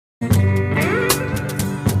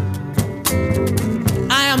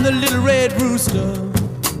the little red rooster,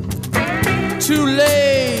 too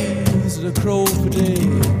lazy to crow for day.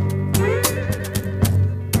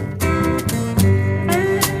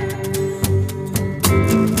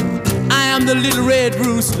 I am the little red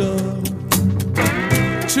rooster,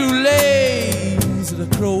 too lazy to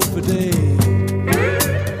crow for day.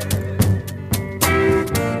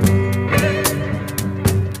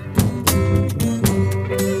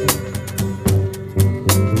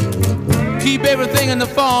 Keep everything in the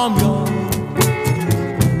farmyard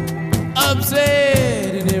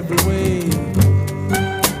upset in every way.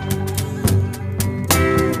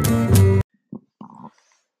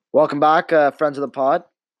 Welcome back, friends of the pod.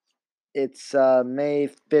 It's May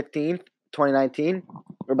 15th, 2019.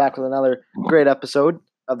 We're back with another great episode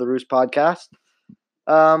of the Roost Podcast.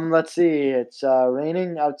 Let's see. It's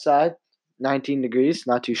raining outside, 19 degrees,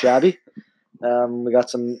 not too shabby. We got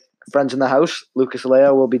some friends in the house. Lucas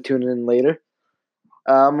Leia will be tuning in later.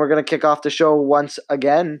 We're going to kick off the show once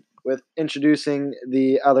again with introducing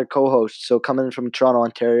the other co-hosts. So coming in from Toronto,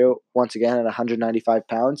 Ontario, once again at 195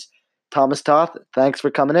 pounds, Thomas Toth, thanks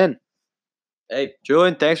for coming in. Hey,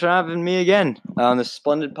 Julian, thanks for having me again on this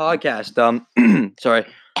splendid podcast. Sorry,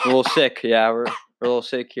 I'm a little sick. Yeah, we're a little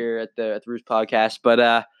sick here at the Roost Podcast.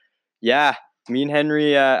 But yeah, me and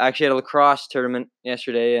Henry actually had a lacrosse tournament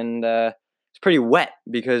yesterday, and it's pretty wet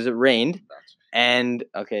because it rained. And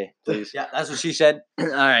okay, please. Yeah, that's what she said. All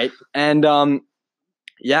right, and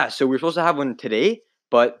yeah, so we're supposed to have one today,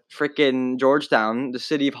 but frickin' Georgetown, the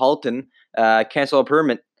city of Halton, canceled a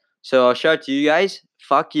permit. So shout out to you guys.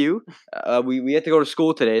 Fuck you. We had to go to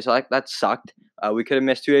school today, so that sucked. We could have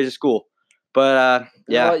missed 2 days of school. But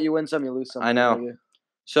yeah. You win some, you lose some. I know.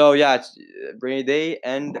 So yeah, it's a rainy day,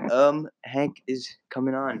 and Hank is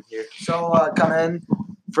coming on here. So coming in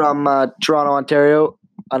from Toronto, Ontario,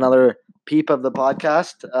 another peep of the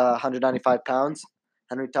podcast, 195 pounds,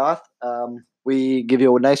 Henry Toth. We give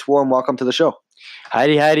you a nice warm welcome to the show.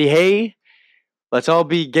 Heidi, hey. Let's all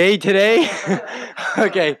be gay today.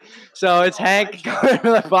 Okay, so it's Hank going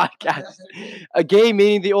to the podcast. A gay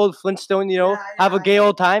meaning the old Flintstone, have a gay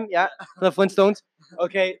old time. Yeah, the Flintstones.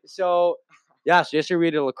 Okay, so yesterday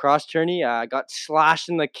we did a lacrosse tourney. I got slashed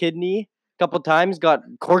in the kidney a couple times, got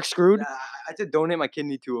corkscrewed. I had to donate my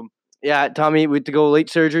kidney to him. Yeah, Tommy, we had to go late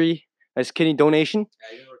surgery as kidney donation.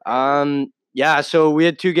 So we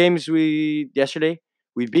had 2 games yesterday.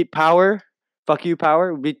 We beat Power. Fuck you,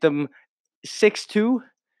 Power. We beat them 6-2.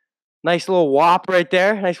 Nice little whop right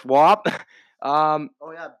there. Nice whop.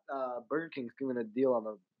 Burger King's giving a deal on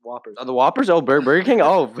the Whoppers. The Whoppers? Oh, Burger King?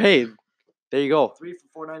 Oh, hey. There you go. 3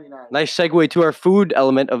 for $4.99. Nice segue to our food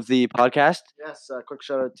element of the podcast. Yes, quick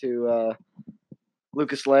shout out to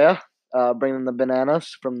Lucas Leia, bringing the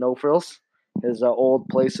bananas from No Frills, his old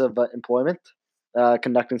place of employment,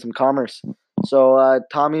 conducting some commerce. So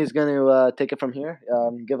Tommy's going to take it from here.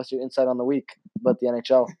 Give us your insight on the week about the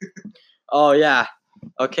NHL. Oh, yeah.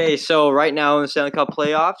 Okay, so right now in the Stanley Cup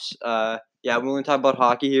playoffs, we're going to talk about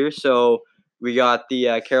hockey here. So we got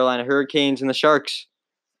the Carolina Hurricanes and the Sharks.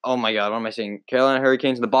 Oh, my God, what am I saying? Carolina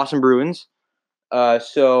Hurricanes and the Boston Bruins. The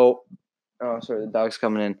dog's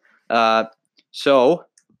coming in. So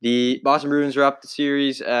the Boston Bruins are up the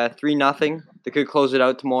series 3-0. They could close it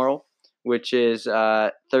out tomorrow, which is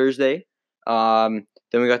Thursday. Then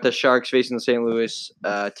we got the Sharks facing the St. Louis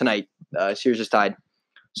tonight. Series is tied.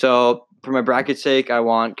 So for my bracket's sake, I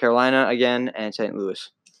want Carolina again and St. Louis.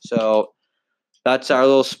 So that's our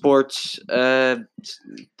little sports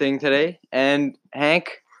thing today. And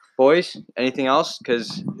Hank, boys, anything else?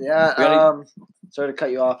 Because sorry to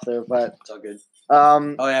cut you off there, but It's all good.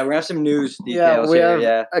 we're gonna have some news details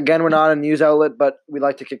here. Again, we're not a news outlet, but we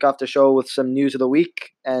like to kick off the show with some news of the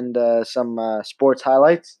week and some sports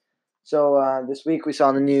highlights. So this week we saw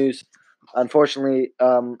in the news, unfortunately,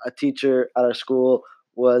 a teacher at our school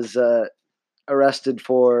was arrested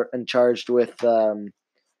for and charged with some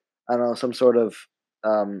sort of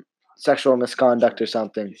sexual misconduct or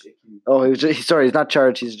something. Oh, he's not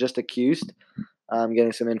charged. He's just accused. I'm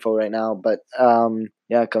getting some info right now, but coming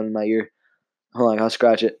to my ear. Hold on, I'll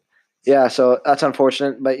scratch it. Yeah, so that's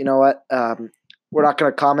unfortunate, but you know what? We're not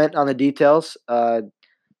going to comment on the details.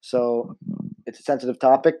 So it's a sensitive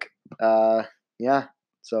topic. So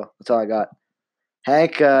that's all I got.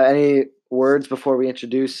 Hank, any words before we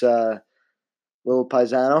introduce little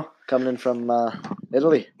Paesano coming in from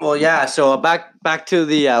Italy? Well, yeah. So back to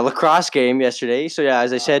the lacrosse game yesterday. So yeah,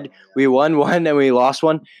 as I said, we won one and we lost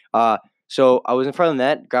one. So I was in front of the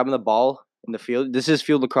net, grabbing the ball in the field. This is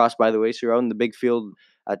field lacrosse, by the way. So you're out in the big field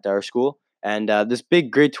at our school, and this big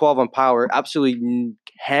grade 12 on Power absolutely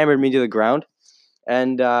hammered me to the ground,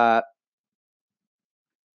 and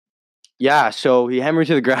yeah, so he hammered me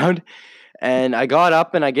to the ground, and I got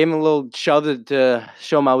up and I gave him a little shove to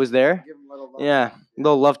show him I was there. Give him a little love. Yeah,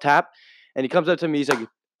 little love tap, and he comes up to me. He's like,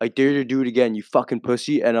 "I dare you to do it again, you fucking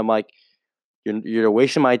pussy." And I'm like, "You're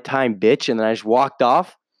wasting my time, bitch." And then I just walked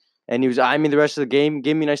off, and he was eyeing me the rest of the game.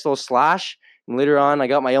 Gave me a nice little slash, and later on, I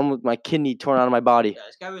got my kidney torn out of my body. Yeah,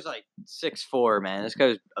 this guy was like 6'4", man. This guy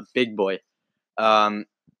was a big boy.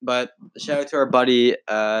 But shout out to our buddy.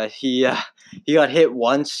 He got hit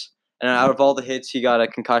once, and out of all the hits, he got a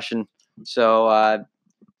concussion. So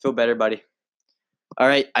feel better, buddy. All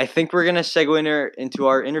right, I think we're gonna segue into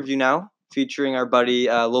our interview now, featuring our buddy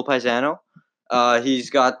Lil Paesano.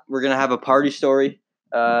 We're gonna have a party story.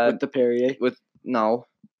 With the Perrier. With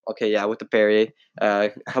the Perrier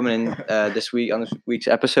coming in this week on this week's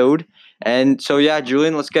episode. And so yeah,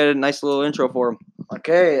 Julian, let's get a nice little intro for him.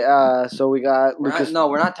 Okay, so we got Lucas.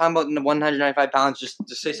 We're not talking about the 195 pounds. Just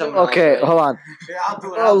say something. Okay, else, right? hold on. Yeah, I'll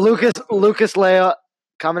do it. Lucas Leia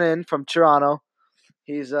coming in from Toronto.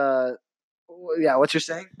 He's what you're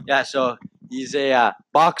saying? Yeah, so he's a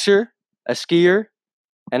boxer, a skier,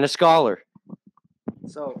 and a scholar.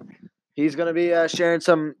 So he's gonna be sharing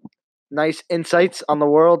some nice insights on the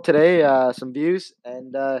world today, some views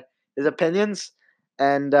and his opinions.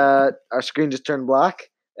 And our screen just turned black,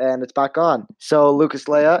 and it's back on. So Lucas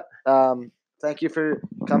Leia, thank you for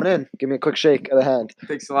coming in. Give me a quick shake of the hand.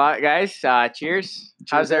 Thanks a lot, guys. Cheers.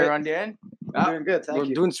 How's everyone doing? I'm doing good, thank We're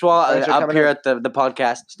you. doing swell Thanks for up coming here in. at the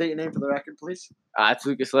podcast. State your name for the record, please. It's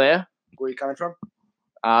Lucas Leia. Where are you coming from?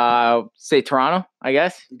 Say Toronto, I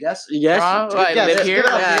guess. You guess? Yes. Toronto. good I guess. live Yes, here. good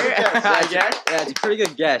enough. Good guess. I guess. Yeah, it's a pretty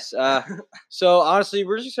good guess. So honestly,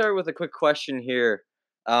 we're just start with a quick question here.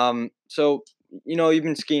 So you've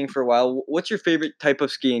been skiing for a while. What's your favorite type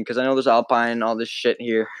of skiing? Because I know there's alpine and all this shit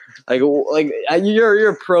here. You're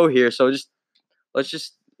a pro here, so let's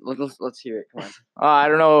hear it. Come on. I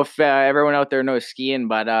don't know if everyone out there knows skiing,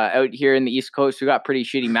 but out here in the East Coast, we got pretty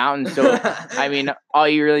shitty mountains. So I mean, all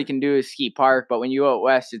you really can do is ski park. But when you go out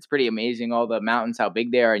west, it's pretty amazing. All the mountains, how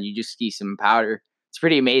big they are, and you just ski some powder. It's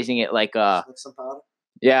pretty amazing. It like Sniff some powder.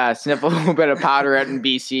 yeah, sniff a little bit of powder out in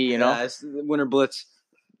BC. Yeah, it's the winter blitz.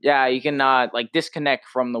 Yeah, you can disconnect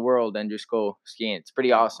from the world and just go skiing. It's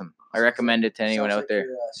pretty awesome. I recommend it to anyone Sounds out like there.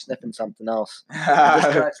 You're, sniffing something else. A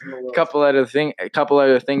Disconnect from the world. couple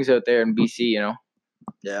other things out there in BC.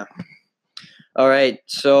 Yeah. All right.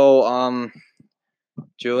 So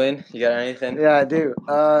Julian, you got anything? Yeah, I do.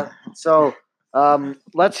 So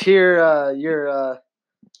let's hear your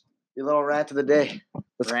little rant of the day.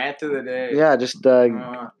 Rant of the day. Yeah, just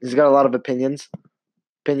he's got a lot of opinions.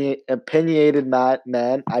 Opinionated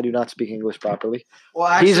man. I do not speak English properly. Well,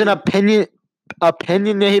 actually, He's an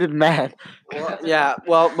opinionated man.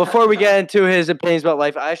 Well, before we get into his opinions about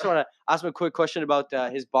life, I just want to ask him a quick question about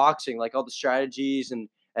his boxing, like all the strategies and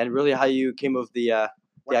really how you came of the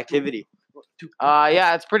activity.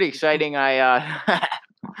 Yeah, it's pretty exciting. I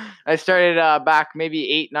I started back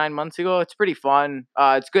maybe 8-9 months ago. It's pretty fun.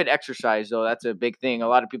 It's good exercise though. That's a big thing. A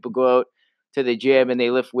lot of people go out to the gym and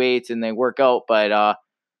they lift weights and they work out, but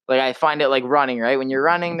I find it like running, right? When you're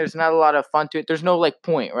running, there's not a lot of fun to it. There's no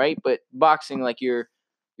point, right? But boxing, like you're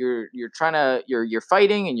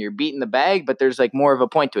fighting and you're beating the bag, but there's like more of a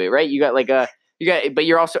point to it, right? But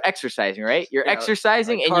you're also exercising, right? You're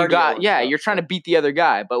exercising like and cardio you're trying to beat the other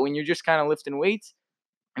guy. But when you're just kind of lifting weights,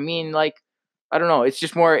 I mean, I don't know.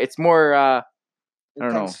 It's more I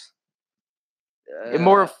don't know.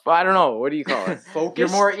 I don't know. What do you call it? Focus. You're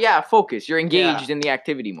more, focused. You're engaged in the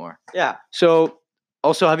activity more. Yeah. So,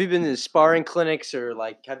 also, have you been in sparring clinics or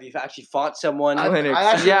have you actually fought someone? I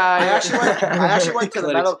actually went to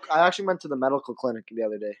the medical clinic the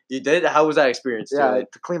other day. You did? How was that experience? Yeah,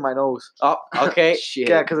 to clean my nose. Oh, okay. Shit.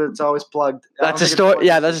 Yeah, because it's always plugged. That's a story.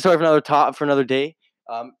 Yeah, that's a story for another day.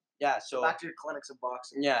 Yeah. So back to your clinics of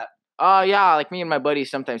boxing. Yeah. Yeah. Like me and my buddies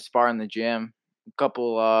sometimes spar in the gym. A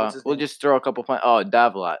couple. We'll just throw a couple.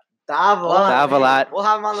 Davilat. Davilat. We'll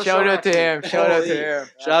have him on the show. Shout out to him. Shout out to him.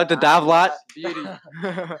 Shout out to Davilat. Beauty.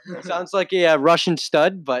 Sounds like a Russian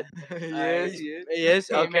stud, but He is.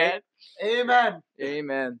 Okay. Amen.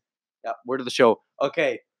 Amen. Yeah. Word of the show.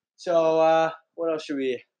 Okay. So what else should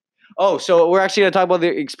we? Oh, so we're actually gonna talk about the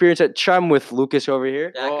experience at Chum with Lucas over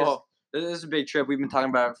here. Yeah, because this is a big trip. We've been talking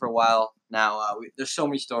about it for a while now. There's so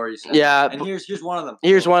many stories. Yeah. And here's one of them.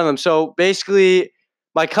 Here's one of them. So basically,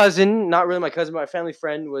 my cousin, not really my cousin, but my family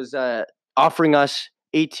friend was offering us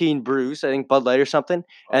 18 brews, I think Bud Light or something,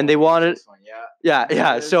 and they wanted.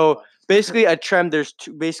 Yeah. So basically, at Trem, there's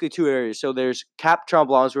two areas. So there's Cap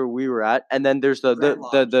Tremblans where we were at, and then there's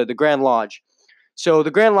the Grand Lodge. So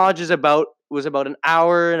the Grand Lodge was about an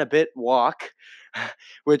hour and a bit walk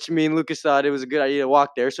which me and Lucas thought it was a good idea to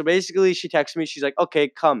walk there. So basically, she texted me. She's like, "Okay,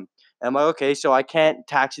 come." And I'm like, "Okay." So I can't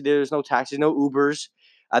taxi there. There's no taxis, no Ubers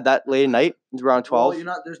at that late night. It's around 12.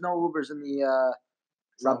 Well, there's no Ubers in the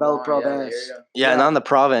From, Belle yeah, the Province. area. Yeah, not in the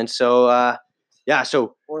province. So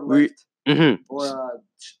so Or we. Lyft. Mm-hmm. Or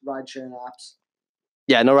ride sharing apps.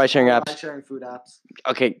 Yeah, no ride sharing Or apps. Ride sharing food apps.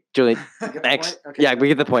 Okay, Julian. Get the Thanks. point? Okay, Yeah, we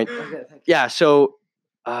get the point. Okay, thank you. Yeah, so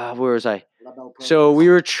where was I? La Belle So Province. we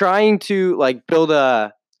were trying to like build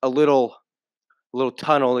a little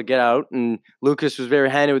tunnel to get out, and Lucas was very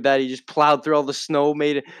handy with that. He just plowed through all the snow,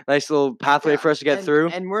 made a nice little pathway for us to get through.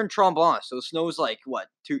 And we're in Tremblant, so the snow's like what,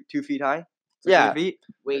 2 feet high? Yeah. 3 feet.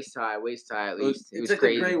 Waist high at least. It It's was like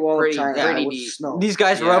crazy. the Great Wall of China pretty with deep. snow. These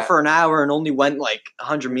guys were Yeah. out for an hour and only went like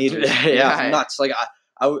 100 meters. Yeah. It's nuts. Like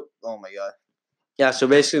I would. Oh my god. Yeah, so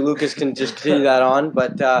basically Lucas can just continue that on,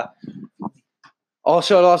 but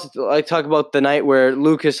also I'd also like talk about the night where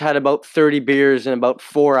Lucas had about 30 beers in about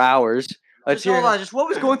 4 hours. Let's Just hold hear. on. Just what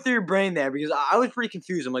was going through your brain there? Because I was pretty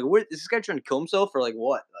confused. I'm like, what is this guy trying to kill himself or like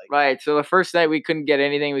what? Like, Right. So the first night we couldn't get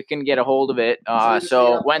anything. We couldn't get a hold of it. we just stayed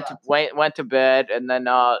So up went to bed, and then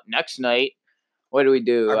next night, what do we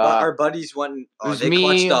do? our buddies went. it Oh, was they me,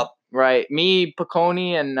 clutched up. Right, me,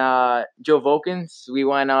 Piccone, and Joe Vokins. We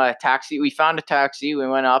went taxi. We found a taxi. We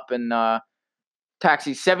went up and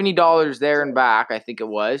taxi $70 there and back. I think it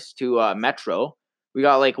was to Metro. We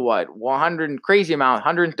got like what 100 crazy amount,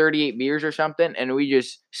 138 beers or something, and we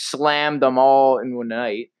just slammed them all in one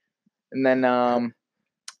night. And then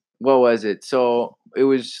what was it? So it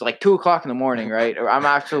was like 2:00 in the morning, right? I'm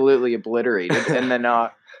absolutely obliterated. And then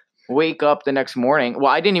wake up the next morning. Well,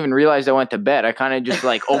 I didn't even realize I went to bed. I kind of just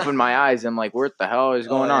like opened my eyes. I'm like, what the hell is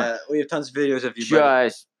going on? Yeah. We have tons of videos of you. buddy.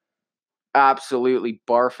 Just absolutely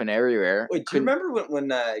barfing everywhere. Wait, do you remember when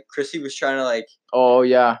Chrissy was trying to like? Oh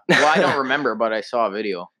yeah. Well, I don't remember, but I saw a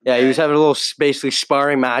video. Yeah, he was having a little basically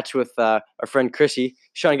sparring match with our friend Chrissy.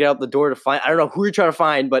 He's trying to get out the door to find. I don't know who you're trying to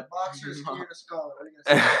find, but Boxers, beer, and a skull. What are you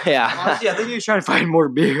gonna say? yeah. Honestly, I think he was trying to find more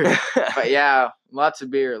beer. But yeah, lots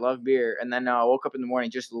of beer, love beer. And then I woke up in the morning,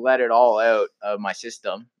 just let it all out of my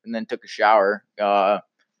system, and then took a shower. I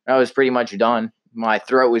was pretty much done. My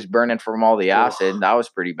throat was burning from all the acid. That was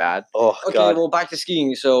pretty bad. Oh Okay, God. well, back to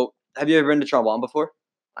skiing. So, have you ever been to Tremblant before?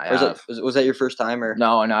 I Or have. was that your first time? Or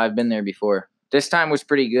No, I've been there before. This time was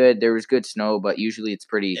pretty good. There was good snow, but usually it's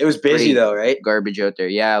pretty. it was busy pretty though, right? Garbage out there.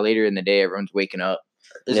 Yeah, later in the day, everyone's waking up.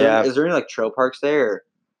 Is Yeah. there any like trail parks there? Or?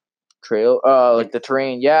 Trail, like the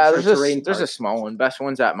terrain. Yeah, Sure, terrain there's a park. small one. Best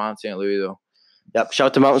one's at Mount St. Louis though. Yep. Shout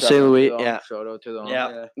out to Mountain Shout St. out to Louis. them. Yeah. Shout out to them.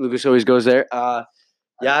 Yeah. Lucas always goes there.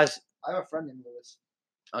 Yeah. I have a friend named Lewis.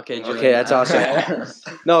 Okay. Okay, that's awesome.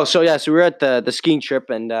 No, so yeah, so we were at the skiing trip,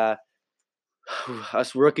 and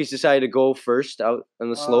us rookies decided to go first out on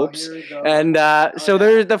the slopes, Here we go. and so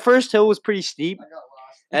there the first hill was pretty steep, I got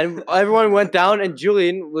lost. and everyone went down, and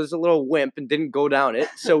Julian was a little wimp and didn't go down it,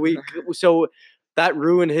 so that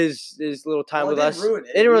ruined his little time with us. It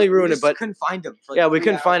didn't really ruin it, but couldn't find him. For, like, yeah, we 3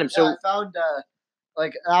 couldn't find him. hours. So I found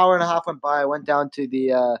like an hour and a half went by. I went down to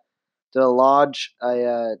the lodge.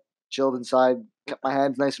 I chilled inside, kept my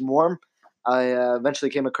hands nice and warm. I eventually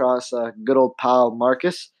came across good old pal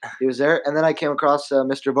Marcus. He was there, and then I came across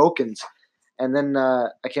Mr. Vokins, and then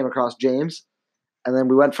I came across James, and then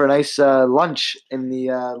we went for a nice lunch in the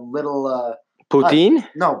little poutine.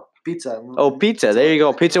 no pizza. Oh, pizza. There you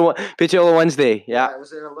go. Pizza Wednesday. Yeah. It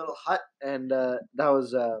was in a little hut, and that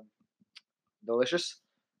was delicious.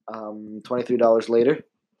 $23 later. It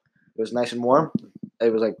was nice and warm.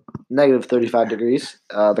 It was like negative 35 degrees.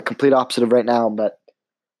 The complete opposite of right now, but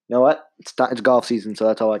you know what? It's golf season, so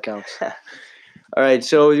that's all that counts. All right.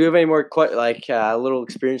 So, do you have any more little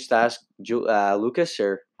experience to ask Lucas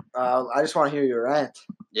or? I just want to hear your rant.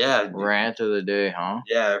 Yeah. Rant of the day, huh?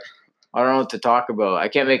 Yeah. I don't know what to talk about. I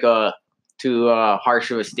can't make too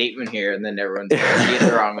harsh of a statement here, and then everyone's gonna see it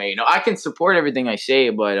the wrong way. You know, I can support everything I say,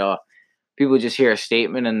 but people just hear a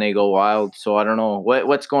statement and they go wild. So I don't know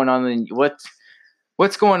what's going on.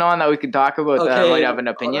 What's going on that we could talk about that I Okay, might have an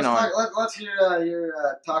opinion on. Let's hear your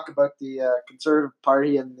talk about the Conservative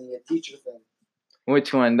Party and the teacher thing.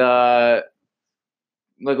 Which one? Like,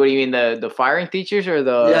 what do you mean? The firing teachers or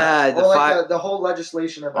the? Yeah. The whole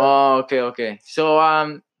legislation about. Oh, okay.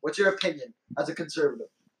 So What's your opinion as a conservative?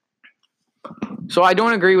 So I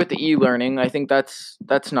don't agree with the e-learning. I think that's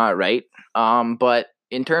not right. But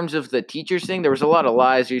in terms of the teachers thing, there was a lot of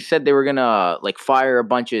lies. You said they were gonna like fire a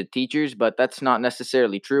bunch of teachers, but that's not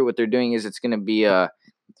necessarily true. What they're doing is it's gonna be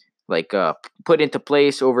put into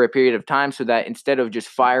place over a period of time, so that instead of just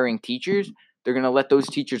firing teachers, they're gonna let those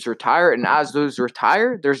teachers retire, and as those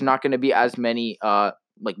retire, there's not gonna be as many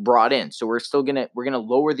brought in. So we're gonna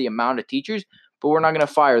lower the amount of teachers, but we're not gonna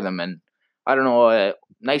fire them. And I don't know. A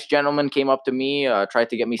nice gentleman came up to me, tried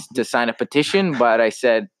to get me to sign a petition, but I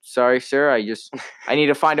said, "Sorry, sir. I need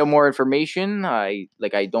to find out more information. I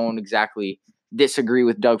don't exactly disagree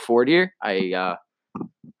with Doug Ford here. I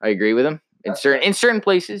agree with him in certain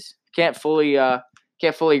places. Can't fully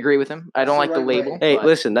agree with him. I don't like the label. Hey, but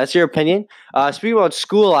listen, that's your opinion. Speaking about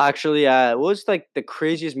school, actually, what was like the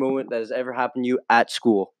craziest moment that has ever happened to you at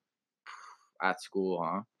school? at school,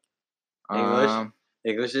 huh? English?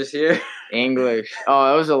 English is here. English. Oh,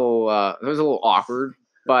 that was a little awkward.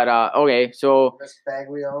 But okay, so Miss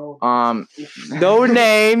Baglio. No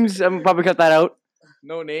names. I'm probably cut that out.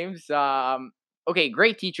 no names. Okay,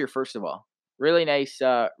 great teacher. First of all, really nice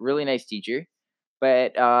teacher.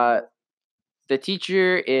 But the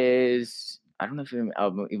teacher is, I don't know if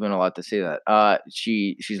I'm even allowed to say that.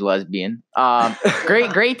 She's lesbian.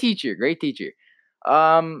 Great teacher.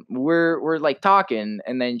 We're like talking,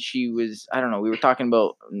 and then she was, I don't know, we were talking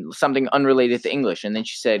about something unrelated to English, and then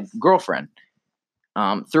she said girlfriend.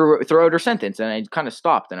 Throughout her sentence, and I kind of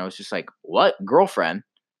stopped, and I was just like, "What, girlfriend?"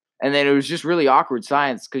 And then it was just really awkward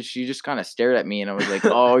silence because she just kind of stared at me, and I was like,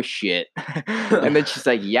 "Oh shit!" And then she's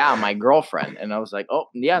like, "Yeah, my girlfriend," and I was like, "Oh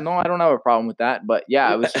yeah, no, I don't have a problem with that." But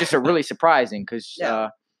yeah, it was just a really surprising because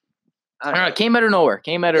I don't know, it came out of nowhere.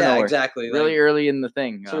 Yeah, exactly. Really early in the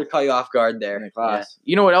thing. So we caught you off guard there. In the class.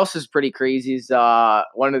 Yeah. You know what else is pretty crazy is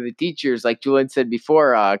one of the teachers, like Julian said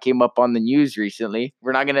before, came up on the news recently.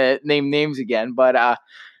 We're not gonna name names again, but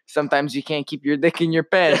sometimes you can't keep your dick in your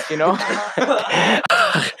pants, you know.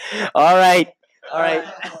 All right.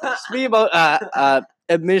 Speaking about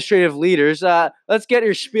administrative leaders, let's get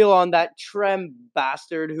your spiel on that Trem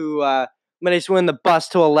bastard who managed to win the bus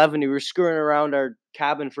till 11. We were screwing around our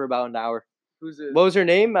cabin for about an hour. Who's it? What was her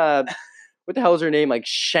name? What the hell is her name? Like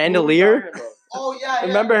Chandelier? Oh yeah,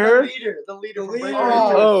 Remember her? The leader.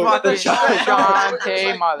 Oh, fucking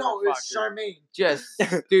Shantae, motherfucker. No, it was Charmaine. Just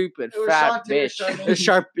stupid It was fat Shantae or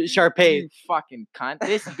bitch. Charmaine. Sharpay. You fucking cunt.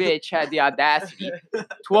 This bitch had the audacity.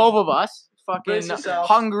 12 of us, fucking Brace yourself.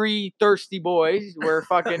 hungry, thirsty boys. We're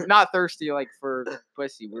fucking not thirsty like for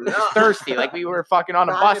pussy. We were just thirsty. Like we were fucking on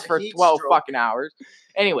a Dying bus of for heat 12 stroke. fucking hours.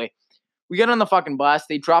 Anyway, we get on the fucking bus.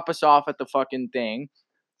 They drop us off at the fucking thing.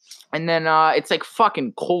 And then it's like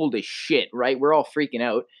fucking cold as shit, right? We're all freaking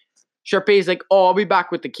out. Sharpay's like, "Oh, I'll be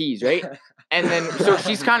back with the keys," right? And then so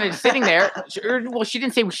she's kind of sitting there. Well, she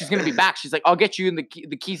didn't say she's gonna be back. She's like, "I'll get you in the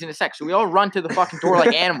keys in a sec." So we all run to the fucking door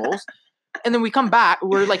like animals. And then we come back.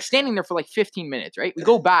 We're like standing there for like 15 minutes, right? We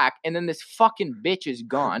go back, and then this fucking bitch is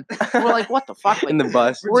gone. We're like, "What the fuck?" Like, In the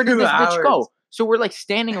bus. where did this bitch go? So we're like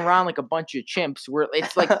standing around like a bunch of chimps.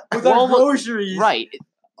 It's like With our groceries. right?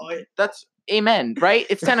 That's amen, right?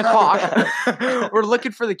 It's 10 o'clock. We're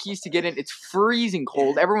looking for the keys to get in. It's freezing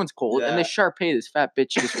cold. Everyone's cold. And this Sharpay, this fat bitch,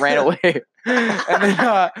 just ran away. And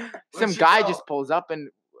then some guy just pulls up, and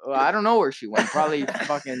I don't know where she went. Probably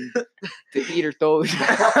fucking to eat her toes.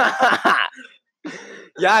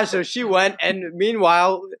 Yeah, so she went, and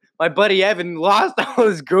meanwhile, my buddy Evan lost all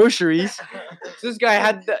his groceries. So this guy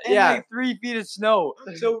had, Like 3 feet of snow.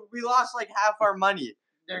 So we lost like half our money.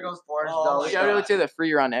 There goes $400. Shout out to the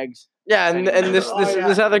free run eggs. Yeah, and this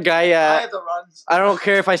other guy, I had the runs. I don't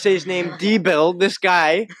care if I say his name, D-Bill, this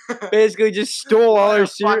guy basically just stole all our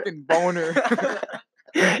cereal. Fucking boner.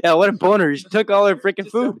 Yeah, what a boner. He took all our freaking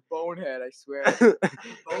food. Bonehead, I swear.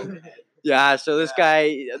 Yeah, so this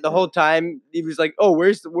guy, the whole time, he was like, "Oh,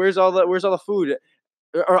 where's all the food?"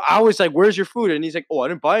 Or I was like, "Where's your food?" And he's like, "Oh, I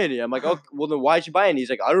didn't buy any." I'm like, "Oh, well then why'd you buy any?" He's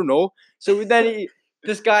like, "I don't know." So then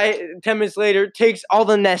this guy, 10 minutes later, takes all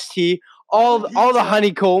the Nestea, all the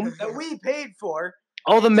honeycomb, That we paid for.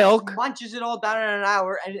 all the milk. Munches it all down in an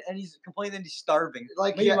hour, and he's complaining that he's starving.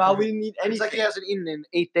 Like Meanwhile, we didn't eat anything. It's like he hasn't eaten in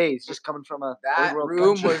 8 days, just coming from a That third world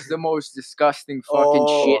room country. was the most disgusting fucking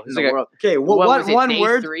shit in it's the like world. Okay, What was it, one day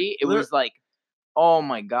word? 3? It was like, oh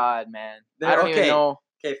my god, man. I don't even Okay. know.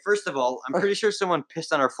 Okay, first of all, I'm pretty sure someone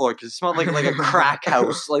pissed on our floor because it smelled like a crack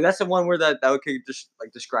house. Like that's the one word that could just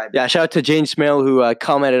like describe it. Yeah, shout out to Jane Smale who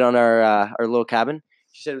commented on our little cabin.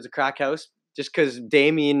 She said it was a crack house just because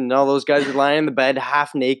Damien and all those guys were lying in the bed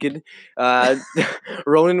half naked.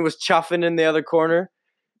 Ronan was chuffing in the other corner.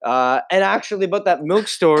 And actually, about that milk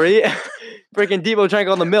story, freaking Debo drank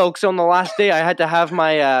all the milk. So on the last day, I had to have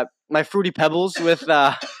my my Fruity Pebbles with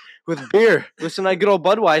beer, with some good old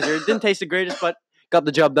Budweiser. It didn't taste the greatest, but got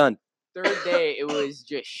the job done. Third day, it was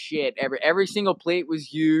just shit. Every single plate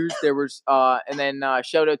was used. There was and then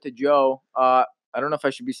shout out to Joe. I don't know if I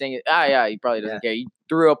should be saying it. Yeah, he probably doesn't care. He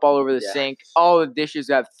threw up all over the sink. All the dishes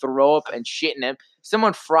got throw up and shit in them.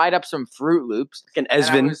 someone fried up some Fruit Loops. Like an and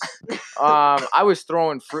Esvin. I was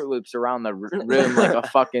throwing Fruit Loops around the room like a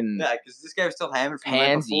fucking Yeah, because this guy was still hammering from the night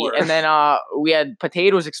pansy. before. And then we had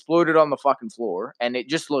potatoes exploded on the fucking floor, and it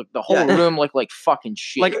just looked the whole Yeah. room looked like fucking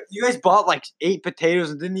shit. like you guys bought like 8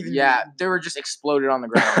 potatoes and didn't even. yeah, they were just exploded on the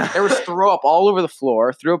ground. There was throw up all over the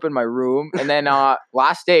floor, threw up in my room, and then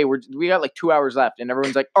last day we got like 2 hours left, and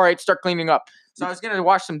everyone's like, "All right, start cleaning up." So I was gonna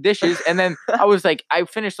wash some dishes, and then I was like, I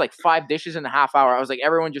finished like 5 dishes in a half hour. I was like,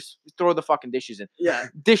 everyone just throw the fucking dishes in. Yeah.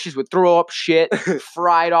 Dishes would throw up shit,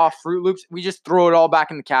 fried off Fruit Loops. We just throw it all back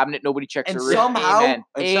in the cabinet. Nobody checks And the room. somehow, Amen.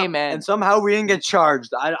 and Amen. and somehow we didn't get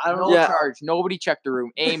charged. I don't know. No Yeah. charge. Nobody checked the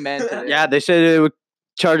room. Amen. To this. Yeah, they said it would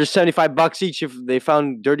charge us $75 each if they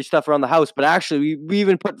found dirty stuff around the house. But actually, we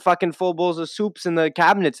even put fucking full bowls of soups in the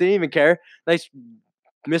cabinets. They didn't even care. Nice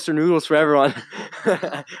Mr. Noodles for everyone.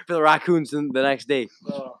 For the raccoons the next day.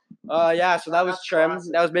 Yeah, so that was Trem.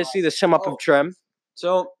 That was basically the sum up of Trem.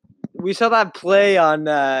 So we saw that play on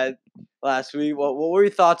last week. What were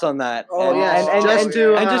your thoughts on that? Oh, yes, and, just and,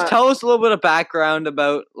 to, and just tell us a little bit of background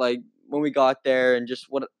about like when we got there and just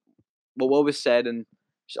what was said and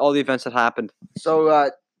just all the events that happened.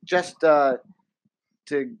 So just to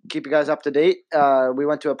keep you guys up to date, we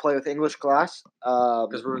went to a play with English class.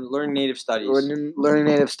 Because we're learning native studies. We're learning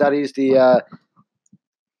native studies. The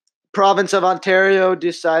province of Ontario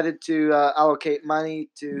decided to allocate money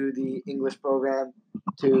to the English program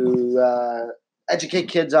to educate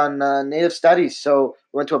kids on native studies. So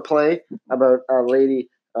we went to a play about a lady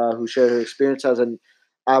who shared her experience as an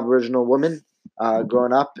Aboriginal woman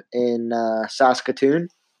growing up in Saskatoon,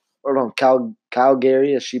 or no,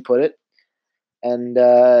 Calgary, as she put it. And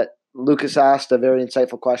Lucas asked a very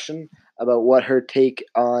insightful question about what her take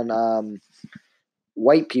on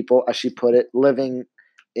white people, as she put it, living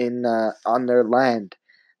in on their land.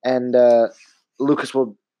 And Lucas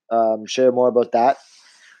will share more about that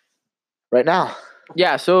right now.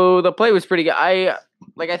 Yeah, so the play was pretty good. I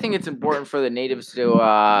think it's important for the natives to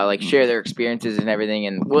like share their experiences and everything,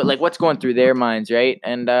 and what's going through their minds, right?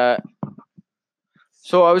 And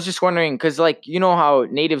so I was just wondering, because like you know how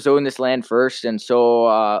natives own this land first, and so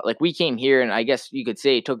like we came here, and I guess you could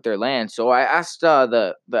say took their land. So I asked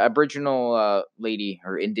the Aboriginal lady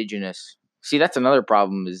or Indigenous. See, that's another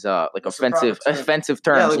problem is like What's the proper term? offensive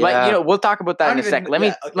terms. like, But yeah. you know, we'll talk about that in a sec. Let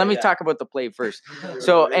me talk about the play first.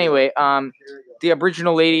 So anyway, the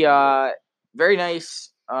Aboriginal lady, very nice.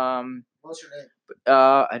 What's your name?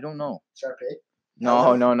 I don't know. Sharpay?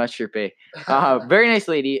 No, not Sherpay. Very nice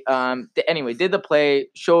lady. Anyway, did the play,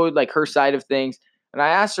 showed like her side of things, and I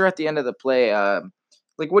asked her at the end of the play,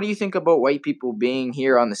 like, what do you think about white people being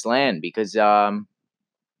here on this land? Because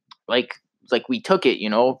like we took it, you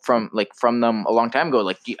know, from them a long time ago.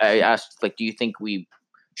 Like I asked, like, do you think we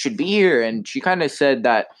should be here? And she kind of said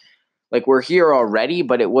that like we're here already,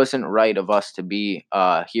 but it wasn't right of us to be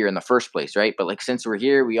here in the first place, right? But like since we're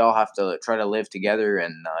here, we all have to try to live together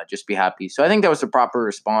and just be happy. So I think that was the proper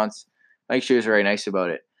response. I think she was very nice about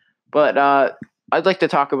it. But I'd like to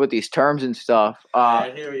talk about these terms and stuff.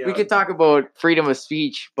 Here we We go. could talk about freedom of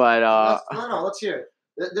speech, but Let's hear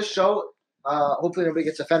it. This show, hopefully nobody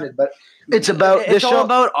gets offended, but it's about It's this all show.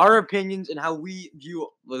 about our opinions and how we view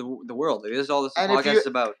the world. Like, this is all this And if podcast you- is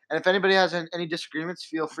about. And if anybody has any disagreements,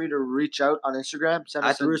 feel free to reach out on Instagram. Send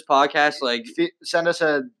At us the Roost Podcast, like send us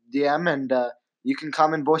a DM, and you can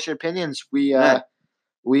come and voice your opinions. We Yeah.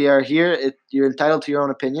 we are here. You're entitled to your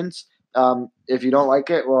own opinions. If you don't like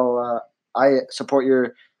it, well, I support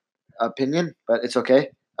your opinion, but it's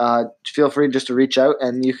okay. Feel free just to reach out,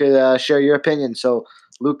 and you could share your opinion. So,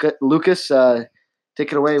 Lucas,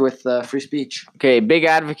 take it away with free speech. okay, big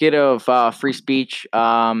advocate of free speech.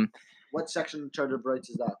 What section of Charter of Rights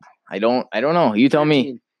is that? I don't know. You tell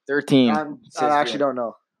me. 13. I actually don't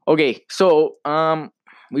know. Okay, so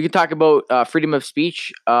we could talk about freedom of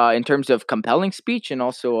speech in terms of compelling speech and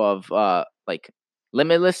also of like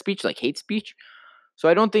limitless speech, like hate speech. So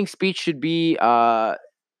I don't think speech should be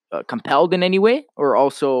compelled in any way or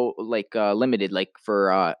also like limited, like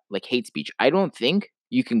for like hate speech. I don't think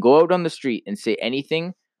you can go out on the street and say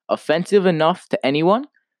anything offensive enough to anyone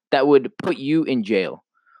that would put you in jail.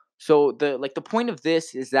 So the point of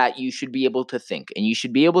this is that you should be able to think and you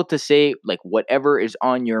should be able to say like whatever is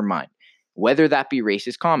on your mind, whether that be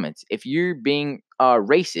racist comments. If you're being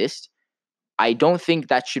racist, I don't think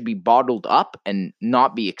that should be bottled up and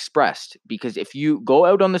not be expressed, because if you go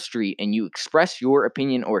out on the street and you express your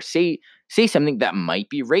opinion or say something that might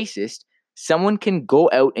be racist, someone can go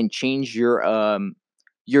out and change your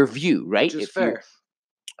view, right? Which is If you- fair.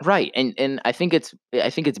 Right. And I think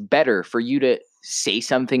it's better for you to say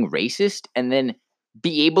something racist and then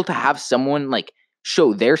be able to have someone like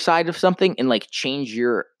show their side of something and like change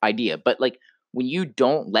your idea. But like when you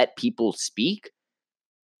don't let people speak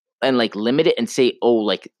and like limit it and say, oh,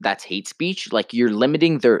 like that's hate speech, like you're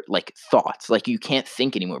limiting their like thoughts. Like you can't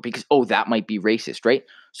think anymore because that might be racist, right?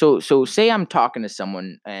 So say I'm talking to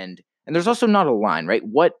someone and there's also not a line, right?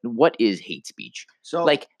 What is hate speech? So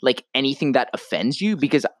Like anything that offends you,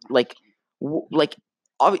 because like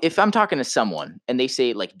if I'm talking to someone and they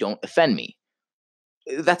say like don't offend me,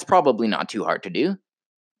 that's probably not too hard to do.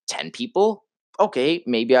 10 people, okay,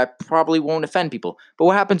 maybe I probably won't offend people. But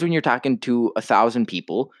what happens when you're talking to 1,000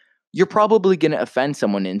 people? You're probably going to offend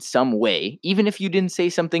someone in some way, even if you didn't say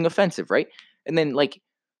something offensive, right? And then like,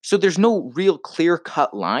 so there's no real clear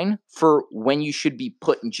cut line for when you should be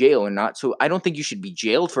put in jail or not. So I don't think you should be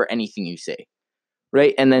jailed for anything you say,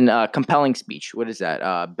 right? And then compelling speech. What is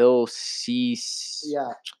that? Bill C.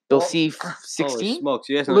 yeah. Bill Well, C. Holy 16. smokes,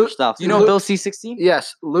 you guys know Luke- your stuff. You know Bill C. 16?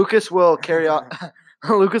 Yes, Lucas will carry on.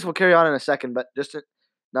 Lucas will carry on in a second, but just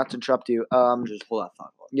not to interrupt you. Just hold that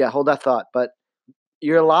thought. Yeah, hold that thought. But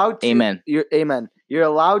you're allowed to. Amen. Amen. You're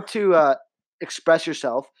allowed to express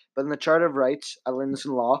yourself, but in the Charter of Rights, I learned this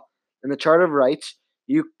in law. In the Charter of Rights,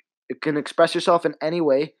 you can express yourself in any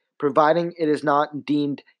way, providing it is not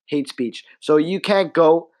deemed hate speech. So you can't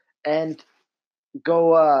go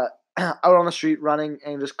out on the street running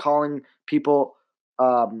and just calling people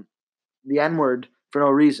the N word for no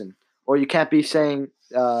reason, or you can't be saying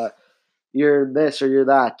you're this or you're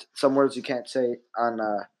that. Some words you can't say on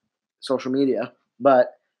social media,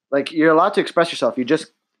 but like you're allowed to express yourself. You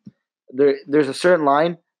just there's a certain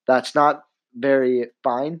line that's not very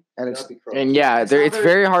fine, and it's And yeah, It's not it's very-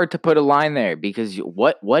 very hard to put a line there because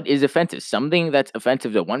what is offensive? Something that's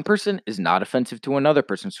offensive to one person is not offensive to another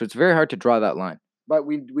person. So it's very hard to draw that line. but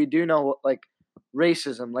we do know like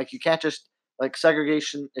racism. Like you can't just like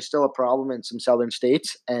segregation is still a problem in some southern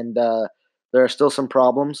states, and there are still some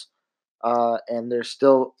problems, and there's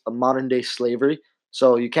still a modern day slavery.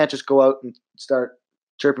 So you can't just go out and start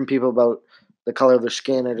chirping people about the color of their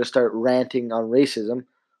skin or just start ranting on racism.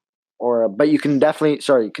 Or but you can definitely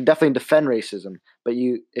defend racism, but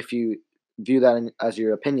if you view that as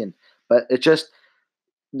your opinion. But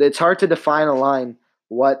it's hard to define a line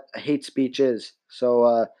what hate speech is.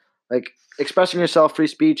 So like expressing yourself, free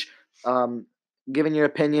speech, giving your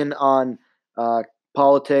opinion on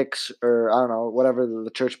politics, or I don't know, whatever the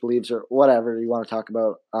church believes, or whatever you want to talk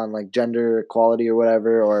about on like gender equality or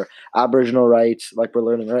whatever, or Aboriginal rights like we're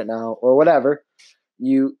learning right now, or whatever.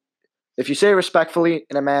 If you say it respectfully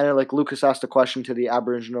in a manner like Lucas asked a question to the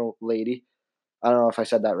Aboriginal lady, I don't know if I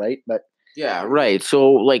said that right, but Yeah, right.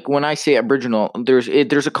 So like when I say Aboriginal, there's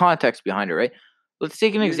a context behind it, right? Let's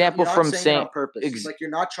take an example from saying on purpose. Like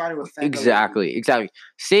you're not trying to offend. exactly.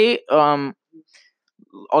 Say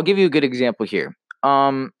I'll give you a good example here.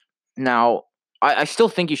 Now I still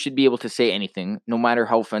think you should be able to say anything, no matter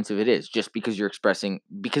how offensive it is, just because you're expressing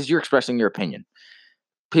your opinion.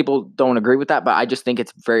 People don't agree with that, but I just think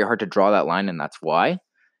it's very hard to draw that line, and that's why.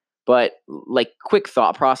 But like quick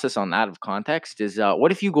thought process on that of context is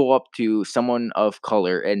what if you go up to someone of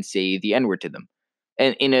color and say the N-word to them,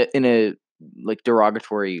 and in a like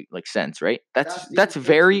derogatory like sense, right? That's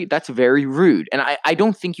very rude, and I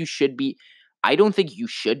don't think you should be. I don't think you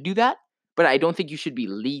should do that, but I don't think you should be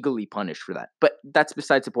legally punished for that. But that's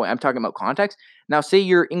besides the point. I'm talking about context. Now, say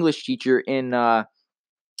your English teacher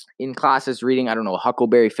in classes reading, I don't know,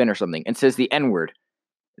 Huckleberry Finn or something, and says the N-word.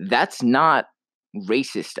 That's not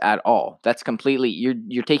racist at all. That's completely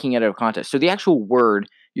you're taking it out of context. So the actual word,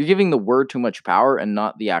 you're giving the word too much power and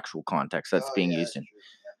not the actual context that's being used in.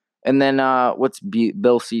 And then what's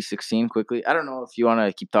Bill C-16 quickly? I don't know if you want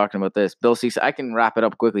to keep talking about this. Bill C, I can wrap it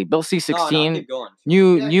up quickly. Bill C-16, keep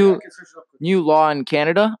going. new law in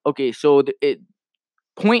Canada. Okay, so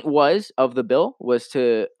point of the bill was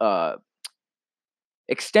to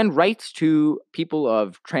extend rights to people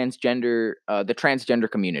of the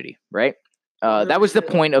transgender community, right? That was the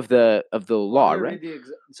point of the law, right?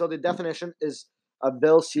 So the definition is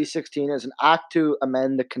Bill C-16 is an act to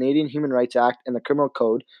amend the Canadian Human Rights Act and the Criminal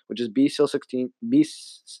Code, which is Bill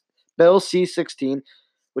C-16,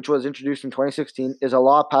 which was introduced in 2016, is a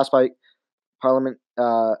law passed by Parliament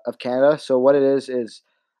of Canada. So what it is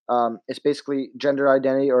it's basically gender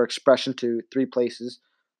identity or expression to three places,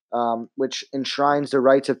 which enshrines the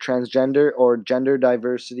rights of transgender or gender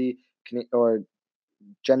diversity or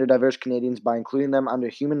gender diverse Canadians by including them under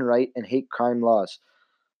human right and hate crime laws.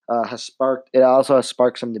 It also has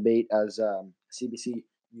sparked some debate, as CBC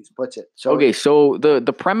News puts it. So okay, so the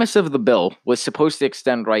premise of the bill was supposed to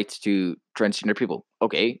extend rights to transgender people.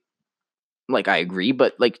 Okay, like I agree,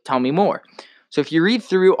 but like tell me more. So if you read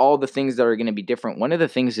through all the things that are going to be different, one of the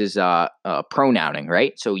things is pronouncing,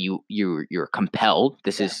 right? So you're compelled.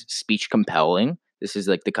 This is speech compelling. This is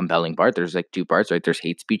like the compelling part. There's like two parts, right? There's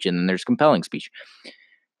hate speech and then there's compelling speech.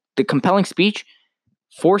 The compelling speech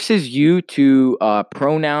forces you to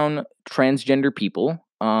pronoun transgender people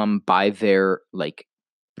by their like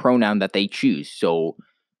pronoun that they choose. So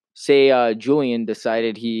say Julian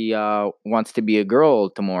decided he wants to be a girl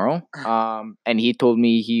tomorrow, and he told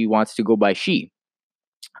me he wants to go by she.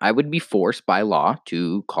 I would be forced by law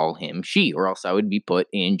to call him she, or else I would be put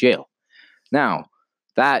in jail. Now,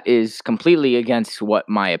 that is completely against what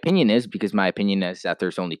my opinion is, because my opinion is that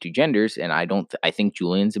there's only two genders, and I think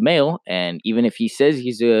Julian's a male, and even if he says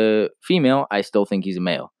he's a female, I still think he's a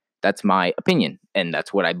male. That's my opinion, and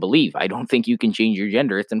that's what I believe. I don't think you can change your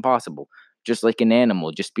gender. It's impossible. Just like an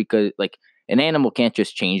animal, just because like an animal can't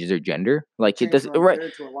just change their gender. Like it does, right?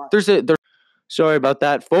 There's Sorry about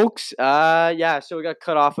that, folks. Yeah, so we got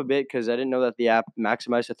cut off a bit because I didn't know that the app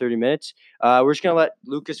maximized to 30 minutes. We're just gonna let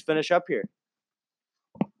Lucas finish up here.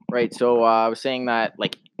 right. So I was saying that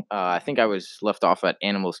like I think I was left off at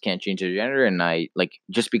animals can't change their gender, and I like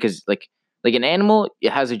just because like an animal,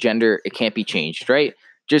 it has a gender, it can't be changed, right?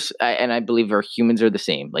 And I believe our humans are the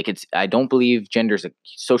same. Like I don't believe gender is a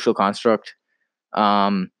social construct.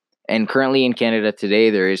 And currently in Canada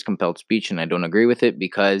today, there is compelled speech, and I don't agree with it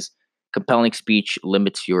because compelling speech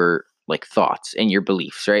limits your like thoughts and your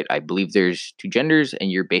beliefs, right? I believe there's two genders,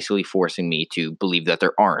 and you're basically forcing me to believe that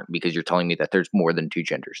there aren't because you're telling me that there's more than two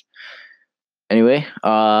genders. Anyway,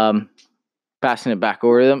 passing it back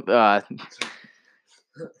over to them.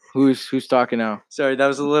 Who's talking now? Sorry, that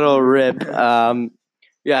was a little rip.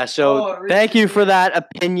 Yeah, so thank you for that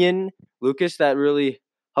opinion, Lucas. That really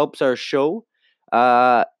helps our show.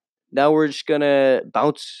 Now we're just gonna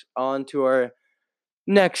bounce on to our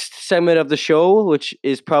next segment of the show, which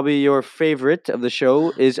is probably your favorite of the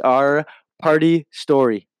show, is our party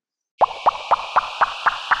story.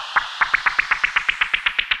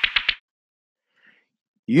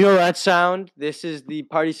 You know that sound? This is the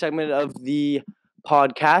party segment of the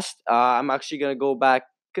podcast. I'm actually gonna go back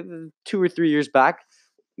 2 or 3 years back.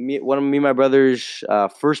 Me and my brother's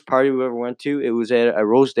first party we ever went to. It was at a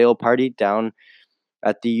Rosedale party down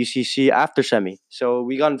at the UCC after semi. So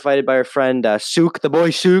we got invited by our friend Sook, the boy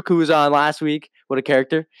Sook, who was on last week. What a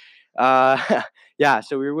character! Yeah,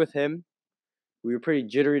 so we were with him. We were pretty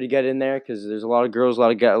jittery to get in there because there's a lot of girls, a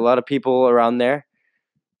lot of people around there,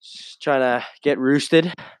 just trying to get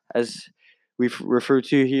roosted, as we refer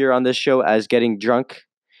to here on this show as getting drunk.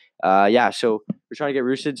 Yeah, so we're trying to get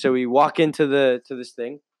roosted. So we walk into this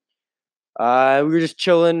thing. We were just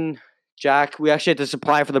chilling. Jack, we actually had to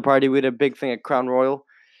supply for the party. We had a big thing at Crown Royal,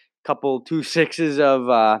 two 6s of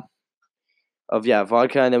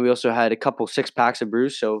vodka, and then we also had a couple 6-packs of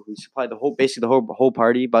brews. So we supplied basically the whole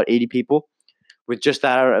party, about 80 people. With just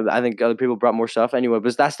that, I think other people brought more stuff. Anyway,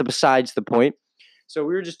 but that's besides the point. So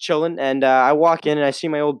we were just chilling, and I walk in and I see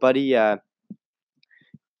my old buddy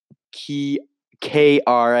KR.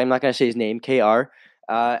 I'm not gonna say his name, KR.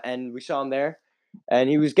 And we saw him there. And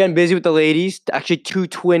he was getting busy with the ladies. Actually, 2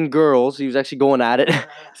 twin girls. He was actually going at it.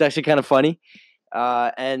 It's actually kind of funny.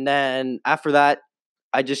 And then after that,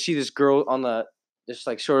 I just see this girl just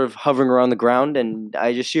like sort of hovering around the ground, and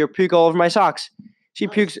I just see her puke all over my socks. She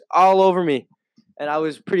pukes all over me, and I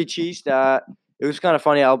was pretty cheesed. It was kind of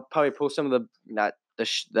funny. I'll probably post some of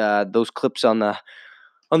those clips on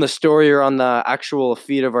the story or on the actual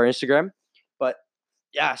feed of our Instagram. But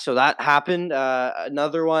yeah, so that happened.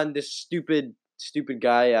 Another one. This stupid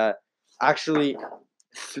guy actually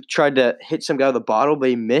tried to hit some guy with a bottle, but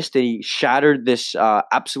he missed, and he shattered this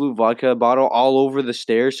Absolute vodka bottle all over the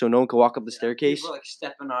stairs, so no one could walk up the staircase. People like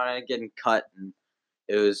stepping on it, getting cut, and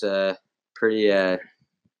it was pretty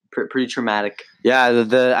traumatic. Yeah,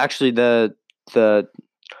 the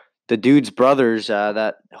dude's brothers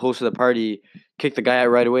that hosted the party kicked the guy out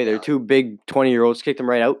right away. They're 2 big 20-year-olds, kicked him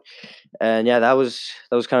right out, and yeah, that was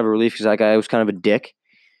kind of a relief because that guy was kind of a dick.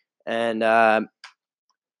 And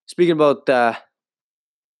speaking about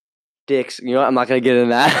dicks, I'm not gonna get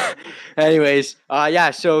into that. Anyways,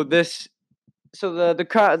 yeah. So the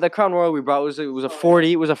Crown Royal we brought was a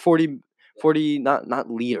 40. It was a 40,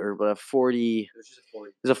 not liter, but a 40. It was just a 40.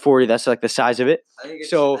 It was a 40. That's like the size of it. I think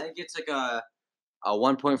it's like a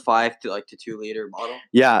 1.5 to 2 liter bottle.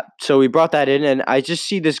 Yeah. So we brought that in, and I just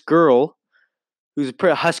see this girl, who's a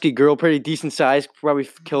pretty husky girl, pretty decent size, probably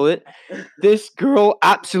kill it. This girl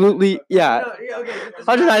absolutely,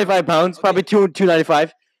 195 pounds, probably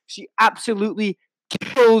 295. She absolutely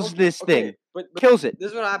kills this thing. But Kills it. This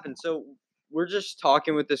is what happened. So we're just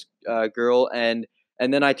talking with this girl, and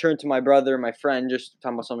And then I turned to my brother and my friend, just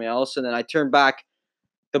talking about something else. And then I turned back.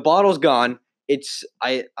 The bottle's gone.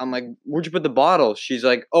 I'm like, where'd you put the bottle? She's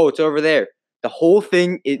like, oh, it's over there. The whole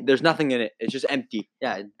thing, there's nothing in it. It's just empty.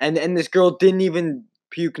 Yeah. And this girl didn't even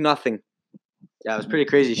puke nothing. Yeah, it was pretty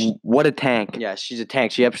crazy. What a tank. Yeah, she's a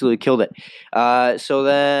tank. She absolutely killed it. So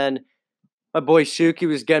then my boy Suki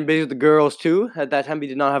was getting busy with the girls too. At that time, he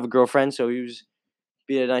did not have a girlfriend, so he was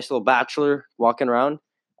being a nice little bachelor walking around.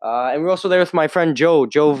 And we were also there with my friend Joe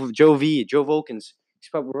Volkins.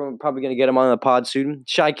 We're probably going to get him on the pod soon.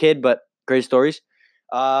 Shy kid, but great stories.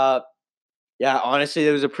 Yeah, honestly,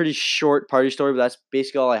 it was a pretty short party story, but that's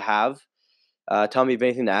basically all I have. Tell me if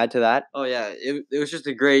anything to add to that. Oh yeah, it was just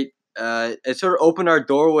a great. It sort of opened our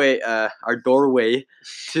doorway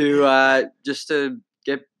to just to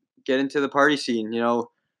get into the party scene. You know,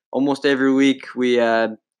 almost every week we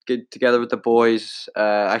get together with the boys.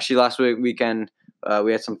 Actually, last weekend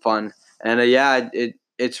we had some fun, and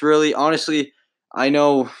it's really honestly. I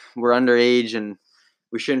know we're underage and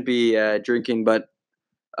we shouldn't be drinking, but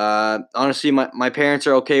honestly, my parents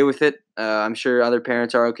are okay with it. I'm sure other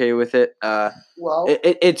parents are okay with it. Well,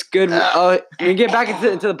 It's good. We can get back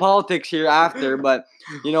into the politics here after, but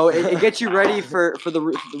you know, it gets you ready for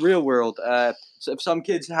the real world. So if some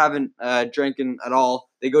kids haven't drinking at all,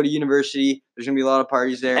 they go to university. There's gonna be a lot of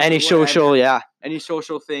parties there. Any Whatever. social, yeah. Any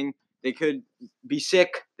social thing. They could be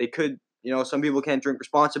sick. They could, you know, some people can't drink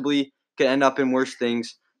responsibly. Could end up in worse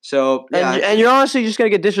things. So yeah, And you're honestly just gonna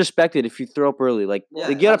get disrespected if you throw up early. Like Yeah,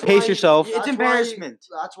 you gotta that's pace why- yourself. It's that's why- embarrassment.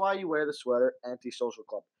 That's why you wear the sweater, anti-social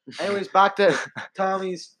club. Anyways, back to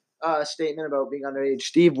Tommy's statement about being underage.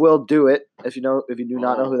 Steve will do it. If you do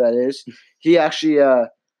not know who that is, he actually I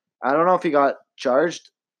don't know if he got charged,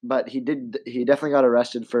 but he definitely got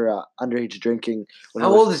arrested for underage drinking. When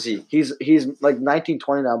How old is he? He's like 19,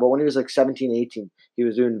 20 now, but when he was like 17, 18, he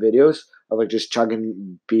was doing videos of like just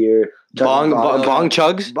chugging beer, chugging Bong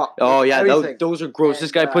chugs. Oh yeah, everything. those are gross. This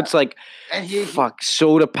guy And, puts like and he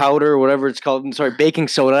soda powder or whatever it's called. I'm sorry, baking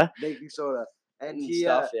soda. baking soda. And he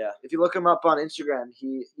stuff. Yeah. if you look him up on Instagram,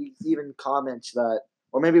 he even comments that,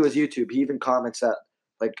 or maybe it was YouTube. He even comments that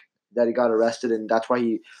that he got arrested, and that's why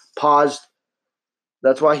he paused.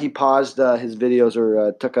 That's why he paused his videos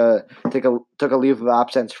or took a leave of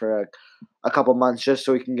absence for a couple months just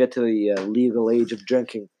so he can get to the legal age of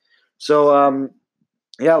drinking. So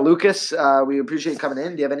yeah, Lucas, we appreciate you coming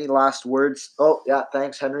in. Do you have any last words? Oh yeah,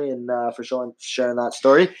 thanks Henry and for sharing that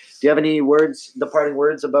story. Do you have any departing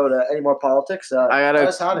words about any more politics?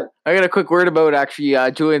 Let's have it. I got a quick word about actually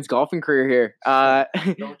Julian's golfing career here.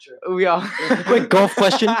 Don't you? We all Quick golf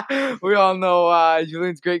question. We all know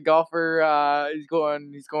Julian's a great golfer. He's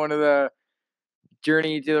going to the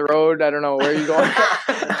journey to the road. I don't know where he's going.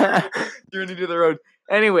 Journey to the road.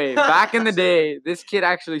 Anyway, back in the day, this kid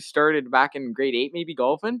actually started back in grade 8, maybe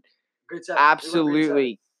golfing. Grade 7.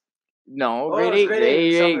 Absolutely. No, Oh, grade it was 8, grade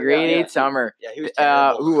eight summer. grade Yeah, 8 summer. Yeah, he was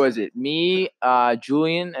terrible. Who was it? Me,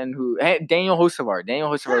 Julian, and who? Hey, Daniel Hosevar.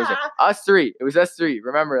 Was there. Us three. It was us three.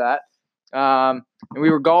 Remember that? And we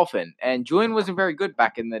were golfing, and Julian wasn't very good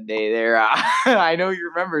back in the day. There, I know he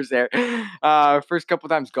remembers there. First couple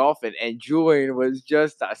times golfing, and Julian was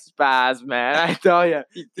just a spaz, man. I tell you,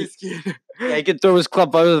 this kid. Yeah, he could throw his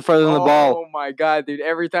club further than the ball. Oh my god, dude!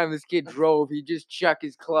 Every time this kid drove, he'd just chuck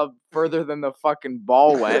his club further than the fucking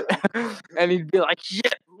ball went, and he'd be like,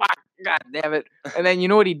 "Shit, fuck, god damn it!" And then you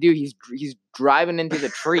know what he'd do? He's driving into the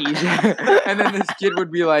trees, and then this kid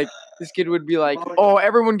would be like, "Oh,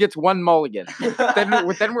 everyone gets one mulligan." then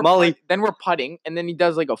we're putting, and then he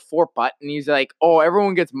does like a 4-putt, and he's like, "Oh,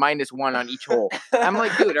 everyone gets -1 on each hole." I'm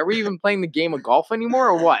like, dude, are we even playing the game of golf anymore,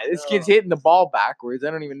 or what? This kid's hitting the ball backwards. I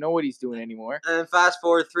don't even know what he's doing anymore. And fast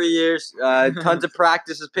forward 3 years, tons of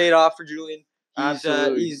practice has paid off for Julian.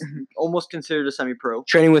 Absolutely. He's almost considered a semi-pro.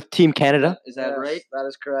 Training with Team Canada. Is that Yes, right? That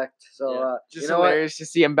is correct. So Yeah. Just you know what? hilarious to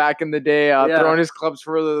see him back in the day throwing his clubs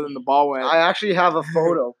further than the ball went. I actually have a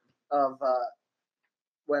photo of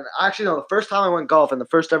when the first time I went golfing, the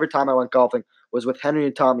first ever time I went golfing was with Henry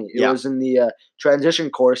and Tommy. It Yeah. was in the transition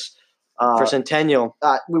course. For Centennial.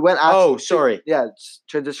 We went. Sorry. Yeah,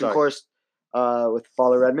 transition Sorry. course with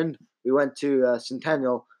Father Redmond. We went to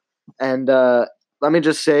Centennial, and let me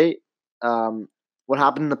just say, what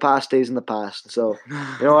happened in the past stays in the past. So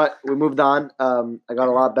you know what? We moved on. I got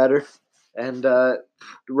a lot better, and the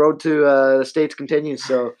road to the States continues.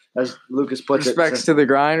 So as Lucas puts Respects it, to the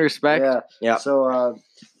grind. Respect. yeah, Yeah. So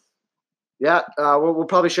we'll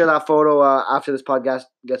probably share that photo after this podcast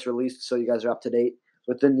gets released, so you guys are up to date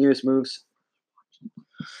with the newest moves.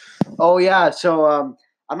 Oh yeah, so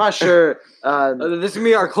I'm not sure. This is gonna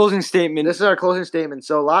be our closing statement. This is our closing statement.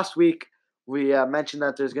 So last week we mentioned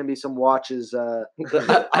that there's going to be some watches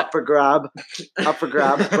up for grabs.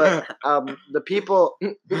 But the people,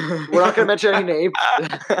 we're not going to mention any names,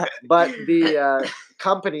 but the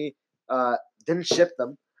company didn't ship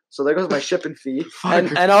them. So there goes my shipping fee.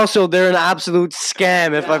 And also, they're an absolute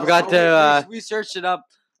scam. If I forgot to, we searched it up.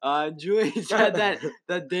 Julian said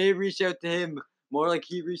that they reached out to him more like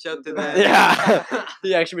he reached out to them. yeah,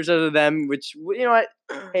 he actually reached out to them. Which you know what?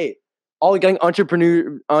 Hey, all young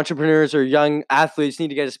entrepreneurs or young athletes need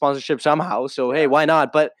to get a sponsorship somehow. So hey, why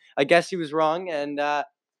not? But I guess he was wrong. And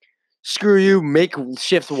screw you, make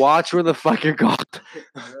shift watch where the fuck you're going.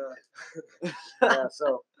 Yeah,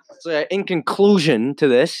 so In conclusion to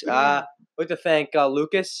this, I'd like to thank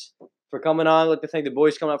Lucas for coming on. I'd like to thank the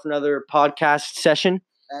boys coming out for another podcast session.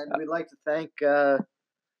 and we'd like to thank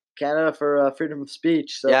Canada for freedom of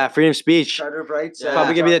speech. So Yeah, freedom of speech. Charter of Rights.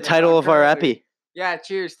 Probably give you the title of our epi. Yeah,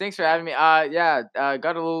 cheers. Thanks for having me. Got a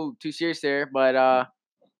little too serious there, but I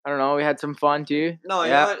don't know. We had some fun too. No, you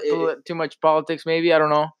know what? Too much politics, maybe. I don't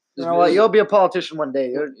know. You know what? You'll be a politician one day.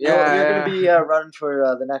 You're going to be running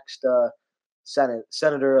for the next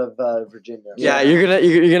senator of Virginia. Yeah, you're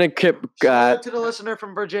gonna keep. Shout out to the listener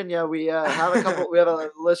from Virginia. We have a couple. We have a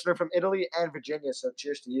listener from Italy and Virginia. So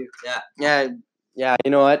cheers to you. Yeah.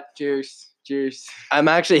 You know what? Cheers. I'm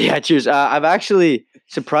actually cheers. I've actually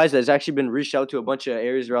surprised that it's actually been reached out to a bunch of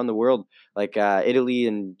areas around the world, like Italy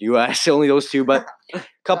and U.S. Only those two, but a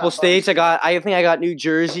couple states. I think I got New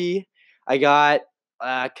Jersey. I got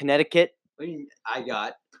Connecticut. I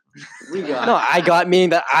got. No, I got meaning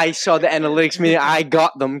that I saw the analytics. Meaning I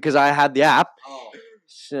got them because I had the app. Oh.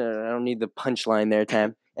 So I don't need the punchline there,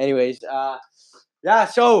 Tam. Anyways, yeah.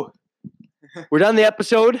 So we're done the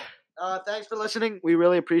episode. Thanks for listening. We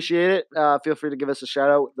really appreciate it. Feel free to give us a shout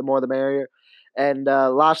out. The more the merrier. And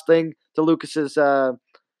last thing to Lucas's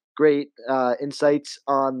great insights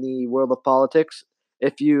on the world of politics.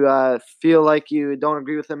 If you feel like you don't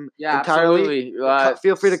agree with him entirely,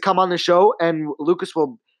 feel free to come on the show, and Lucas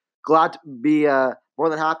will be more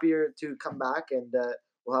than happier to come back, and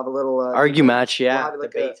we'll have a little argue match. Yeah, we'll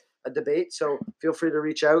have a debate. So feel free to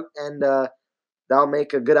reach out, and that'll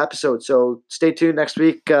make a good episode. So stay tuned next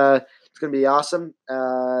week. It's going to be awesome.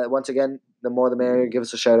 Once again, the more the merrier. Give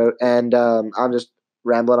us a shout out. And I'm just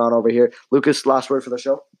rambling on over here. Lucas, last word for the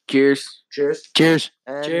show. Cheers.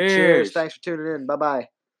 And cheers. Thanks for tuning in. Bye-bye.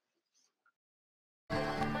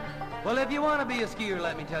 Well, if you want to be a skier,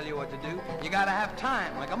 let me tell you what to do. You got to have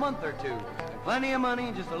time, like a month or two. And plenty of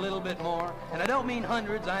money, just a little bit more. And I don't mean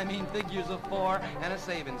hundreds, I mean figures of 4 and a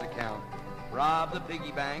savings account. Rob the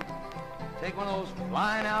piggy bank. Take one of those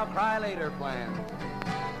fly now, cry later plans.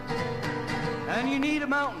 And you need a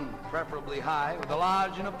mountain, preferably high, with a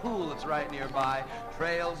lodge and a pool that's right nearby.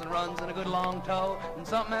 Trails and runs and a good long tow. And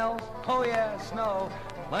something else? Oh yeah, snow.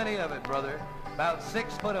 Plenty of it, brother. About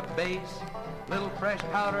 6 foot of base. Little fresh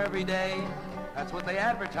powder every day. That's what they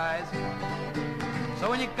advertise. So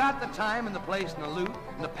when you got the time and the place and the loot,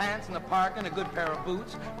 and the pants and the park and a good pair of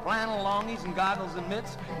boots, flannel longies and goggles and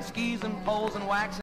mitts, and skis and poles and wax